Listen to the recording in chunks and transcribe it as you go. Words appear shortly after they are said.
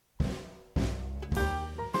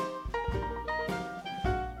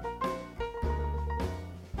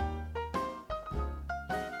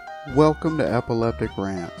Welcome to Epileptic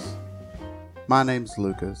Rants. My name's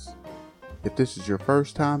Lucas. If this is your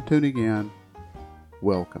first time tuning in,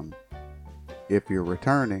 welcome. If you're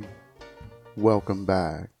returning, welcome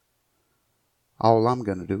back. All I'm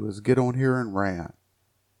going to do is get on here and rant.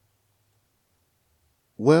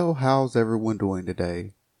 Well, how's everyone doing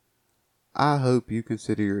today? I hope you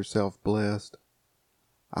consider yourself blessed.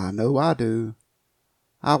 I know I do.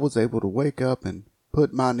 I was able to wake up and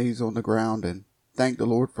put my knees on the ground and thank the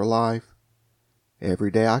Lord for life.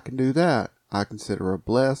 Every day I can do that, I consider a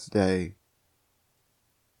blessed day.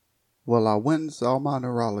 Well, I went and saw my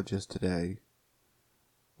neurologist today.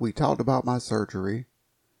 We talked about my surgery,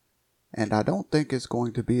 and I don't think it's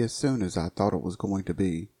going to be as soon as I thought it was going to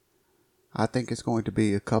be. I think it's going to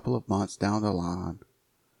be a couple of months down the line.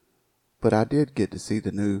 But I did get to see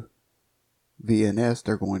the new VNS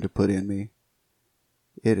they're going to put in me.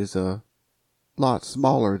 It is a lot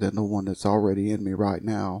smaller than the one that's already in me right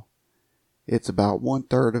now. It's about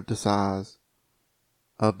 1/3 of the size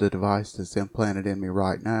of the device that's implanted in me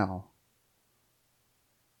right now.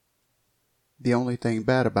 The only thing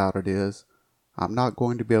bad about it is I'm not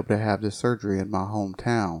going to be able to have this surgery in my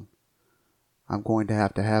hometown. I'm going to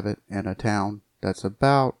have it in a town that's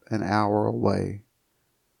about an hour away.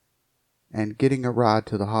 And getting a ride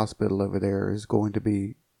to the hospital over there is going to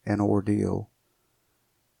be an ordeal.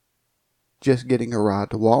 Just getting a ride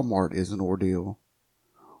to Walmart is an ordeal.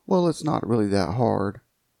 Well, it's not really that hard.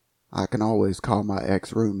 I can always call my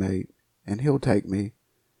ex-roommate, and he'll take me.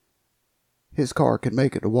 His car can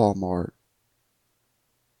make it to Walmart.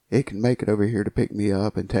 It can make it over here to pick me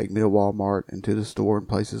up and take me to Walmart and to the store and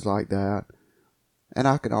places like that. And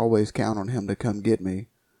I can always count on him to come get me.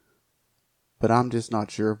 But I'm just not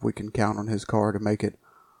sure if we can count on his car to make it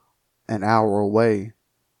an hour away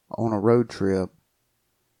on a road trip.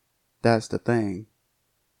 That's the thing.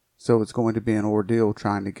 So it's going to be an ordeal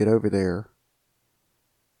trying to get over there.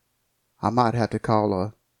 I might have to call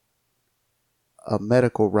a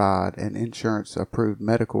medical ride, an insurance approved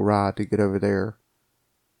medical ride to get over there.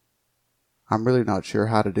 I'm really not sure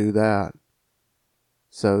how to do that.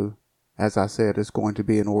 So, as I said, it's going to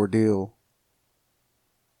be an ordeal.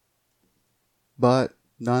 But,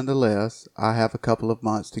 nonetheless, I have a couple of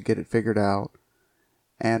months to get it figured out,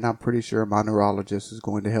 and I'm pretty sure my neurologist is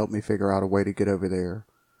going to help me figure out a way to get over there,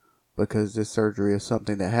 because this surgery is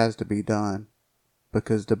something that has to be done,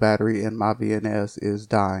 because the battery in my VNS is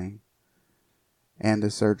dying, and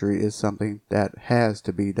the surgery is something that has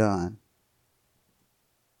to be done.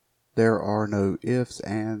 There are no ifs,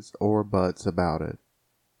 ands, or buts about it.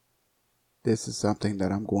 This is something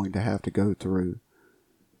that I'm going to have to go through.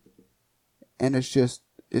 And it's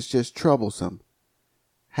just troublesome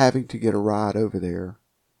having to get a ride over there.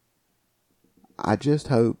 I just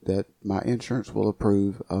hope that my insurance will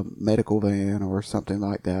approve a medical van or something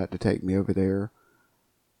like that to take me over there.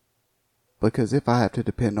 Because if I have to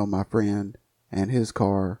depend on my friend and his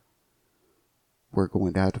car, we're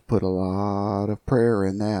going to have to put a lot of prayer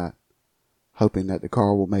in that, hoping that the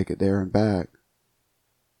car will make it there and back.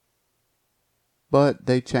 But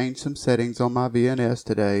they changed some settings on my VNS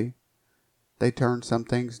today. They turned some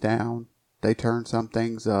things down. They turned some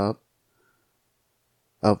things up.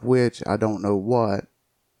 Of which I don't know what.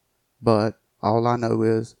 But all I know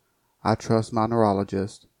is I trust my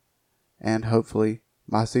neurologist. And hopefully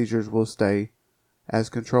my seizures will stay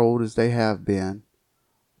as controlled as they have been.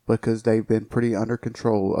 Because they've been pretty under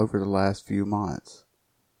control over the last few months.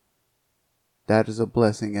 That is a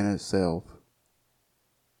blessing in itself.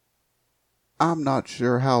 I'm not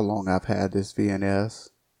sure how long I've had this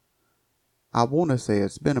VNS. I want to say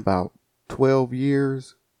it's been about 12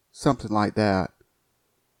 years, something like that.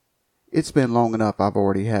 It's been long enough I've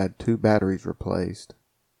already had 2 batteries replaced.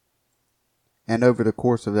 And over the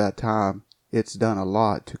course of that time, it's done a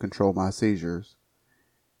lot to control my seizures.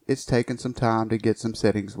 It's taken some time to get some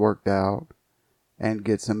settings worked out and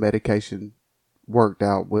get some medication worked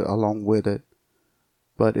out along with it.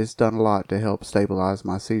 But it's done a lot to help stabilize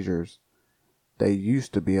my seizures. They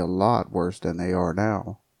used to be a lot worse than they are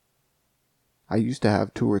now. I used to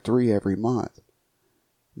have 2 or 3 every month.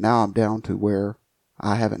 Now I'm down to where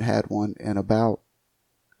I haven't had one in about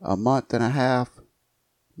a month and a half,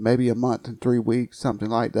 maybe a month and 3 weeks, something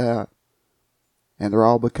like that. And they're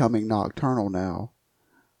all becoming nocturnal now.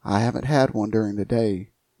 I haven't had one during the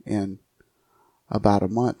day in about a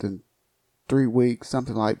month and 3 weeks,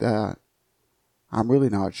 something like that. I'm really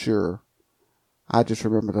not sure. I just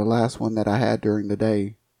remember the last one that I had during the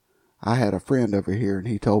day. I had a friend over here and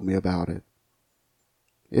he told me about it.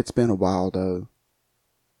 It's been a while though.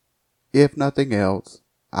 If nothing else,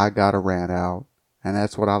 I got a rant out, and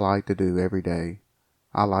that's what I like to do every day.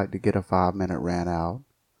 I like to get a 5-minute rant out.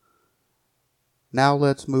 Now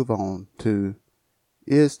let's move on to,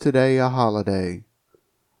 is today a holiday?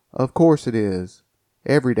 Of course it is.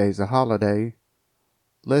 Every day's a holiday.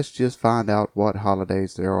 Let's just find out what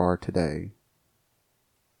holidays there are today.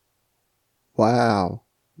 Wow,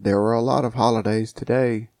 there are a lot of holidays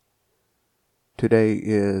today. Today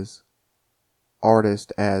is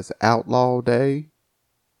Artist as Outlaw Day,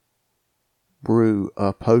 Brew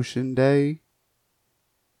a Potion Day,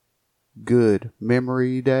 Good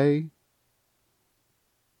Memory Day,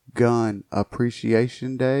 Gun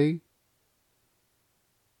Appreciation Day,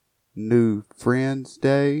 New Friends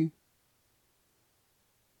Day,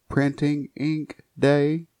 Printing Ink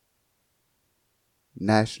Day,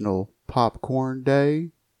 National Popcorn Day,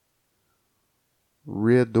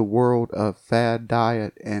 Rid the World of Fad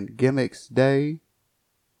Diet and Gimmicks Day,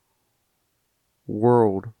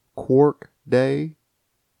 World Quark Day,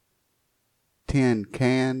 Tin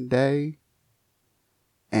Can Day,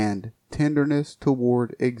 and Tenderness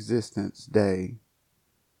Toward Existence Day.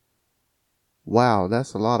 Wow,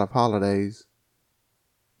 that's a lot of holidays.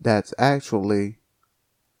 That's actually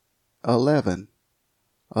 11.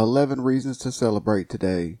 11 reasons to celebrate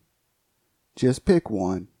today. Just pick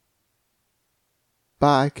one.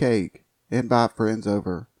 Buy a cake. Invite friends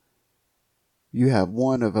over. You have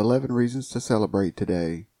one of 11 reasons to celebrate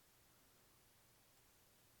today.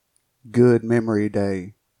 Good Memory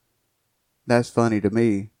Day. That's funny to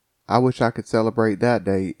me. I wish I could celebrate that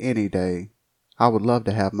day any day. I would love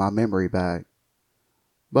to have my memory back.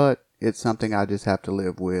 But it's something I just have to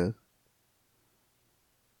live with.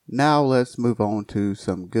 Now let's move on to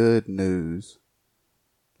some good news.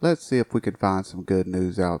 Let's see if we can find some good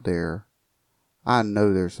news out there. I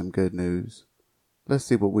know there's some good news. Let's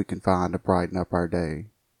see what we can find to brighten up our day.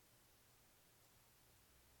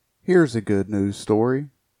 Here's a good news story.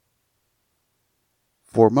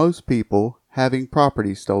 For most people, having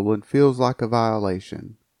property stolen feels like a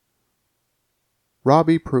violation.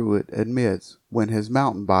 Robbie Pruitt admits when his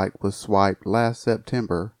mountain bike was swiped last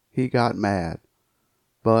September, he got mad.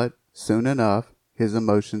 But soon enough, his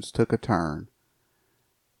emotions took a turn.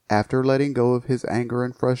 After letting go of his anger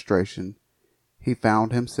and frustration, he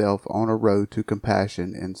found himself on a road to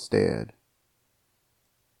compassion instead.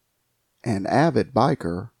 An avid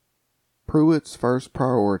biker, Pruitt's first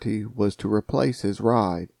priority was to replace his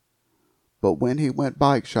ride. But when he went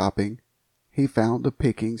bike shopping, he found the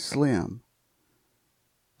pickings slim.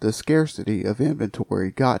 The scarcity of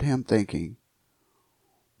inventory got him thinking,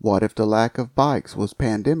 what if the lack of bikes was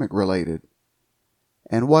pandemic related?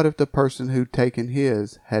 And what if the person who'd taken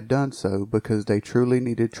his had done so because they truly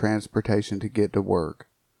needed transportation to get to work?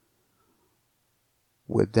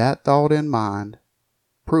 With that thought in mind,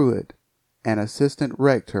 Pruitt, an assistant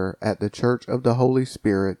rector at the Church of the Holy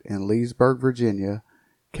Spirit in Leesburg, Virginia,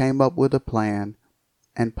 came up with a plan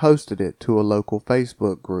and posted it to a local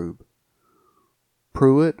Facebook group.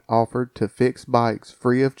 Pruitt offered to fix bikes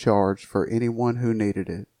free of charge for anyone who needed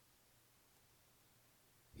it.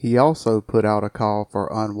 He also put out a call for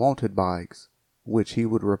unwanted bikes, which he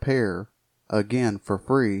would repair, again for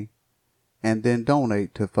free, and then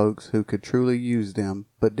donate to folks who could truly use them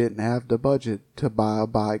but didn't have the budget to buy a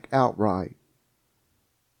bike outright.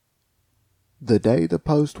 The day the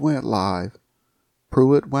post went live,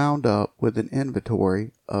 Pruitt wound up with an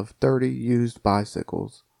inventory of 30 used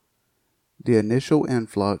bicycles. The initial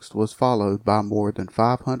influx was followed by more than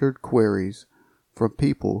 500 queries from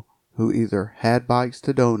people who either had bikes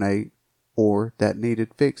to donate or that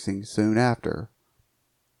needed fixing soon after.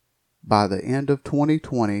 By the end of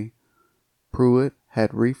 2020, Pruitt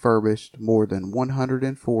had refurbished more than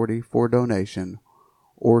 140 for donation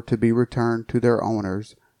or to be returned to their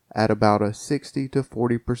owners at about a 60 to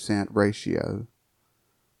 40% ratio.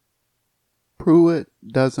 Pruitt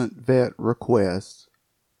doesn't vet requests,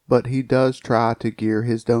 but he does try to gear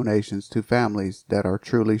his donations to families that are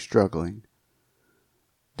truly struggling.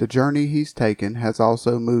 The journey he's taken has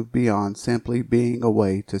also moved beyond simply being a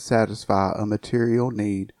way to satisfy a material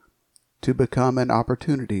need to become an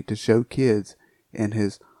opportunity to show kids in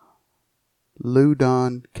his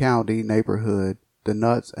Loudoun County neighborhood the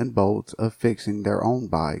nuts and bolts of fixing their own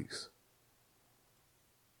bikes.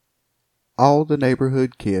 All the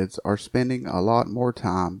neighborhood kids are spending a lot more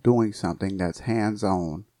time doing something that's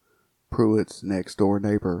hands-on, Pruitt's next-door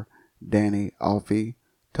neighbor, Danny Alfie,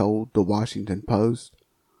 told the Washington Post.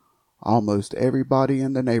 Almost everybody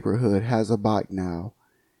in the neighborhood has a bike now,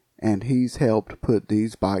 and he's helped put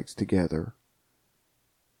these bikes together.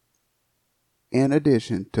 In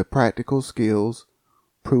addition to practical skills,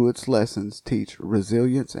 Pruitt's lessons teach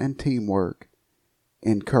resilience and teamwork,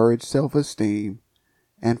 encourage self-esteem,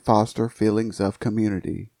 and foster feelings of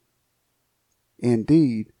community.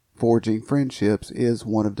 Indeed, Forging friendships is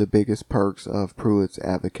one of the biggest perks of Pruitt's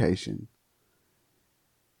avocation.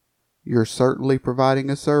 "You're certainly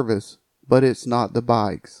providing a service, but it's not the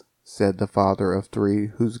bikes," said the father of three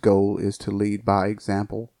whose goal is to lead by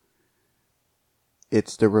example.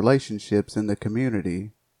 "It's the relationships in the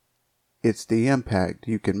community. It's the impact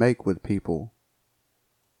you can make with people."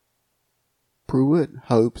 Pruitt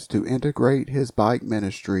hopes to integrate his bike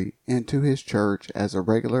ministry into his church as a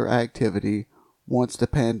regular activity once the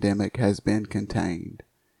pandemic has been contained.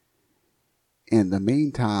 In the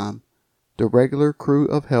meantime, the regular crew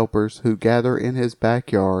of helpers who gather in his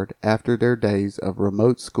backyard after their days of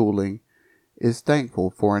remote schooling is thankful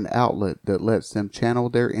for an outlet that lets them channel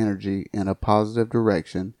their energy in a positive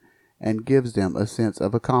direction and gives them a sense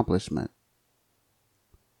of accomplishment.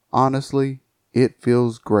 "Honestly, it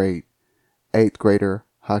feels great," 8th grader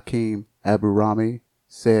Hakeem Aburami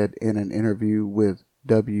said in an interview with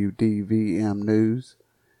WDVM News.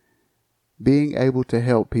 "Being able to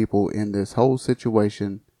help people in this whole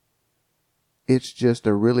situation, it's just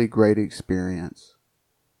a really great experience."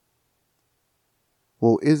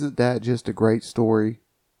 Well, isn't that just a great story?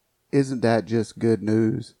 Isn't that just good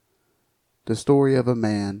news? The story of a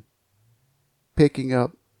man picking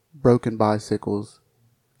up broken bicycles,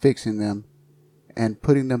 fixing them, and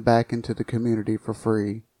putting them back into the community for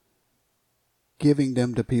free, giving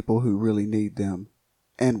them to people who really need them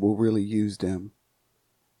and will really use them.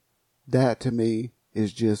 That to me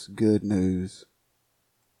is just good news.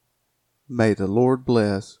 May the Lord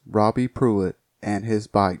bless Robbie Pruitt and his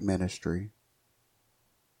bike ministry.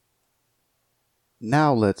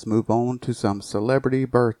 Now let's move on to some celebrity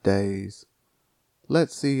birthdays.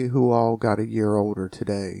 Let's see who all got a year older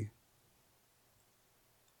today.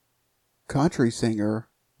 Country singer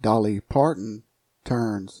Dolly Parton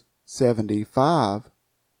turns 75.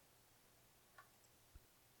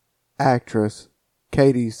 Actress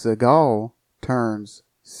Katie Sagal turns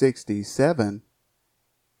 67.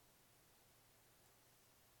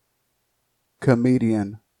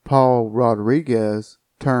 Comedian Paul Rodriguez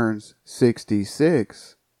turns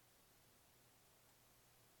 66.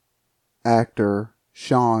 Actor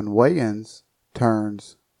Shawn Wayans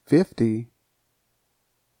turns 50.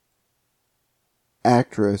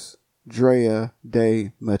 Actress Drea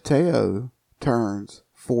De Matteo turns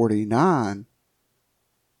 49.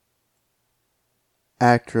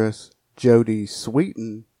 Actress Jodie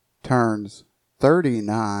Sweetin turns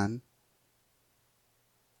 39.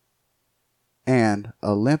 And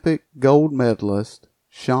Olympic gold medalist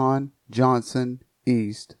Shawn Johnson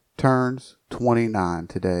East turns 29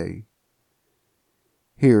 today.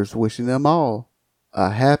 Here's wishing them all a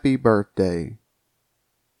happy birthday.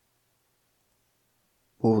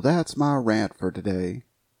 Well, that's my rant for today.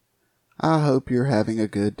 I hope you're having a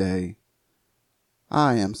good day.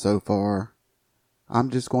 I am so far. I'm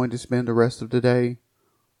just going to spend the rest of the day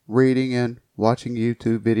reading and watching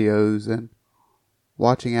YouTube videos and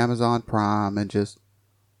watching Amazon Prime and just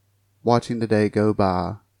watching the day go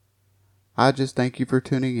by. I just thank you for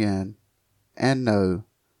tuning in and know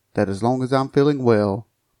that as long as I'm feeling well,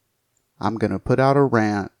 I'm going to put out a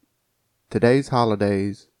rant, today's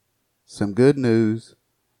holidays, some good news,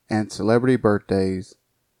 and celebrity birthdays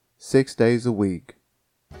 6 days a week.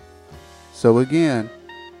 So again,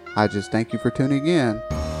 I just thank you for tuning in,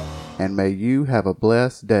 and may you have a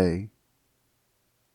blessed day.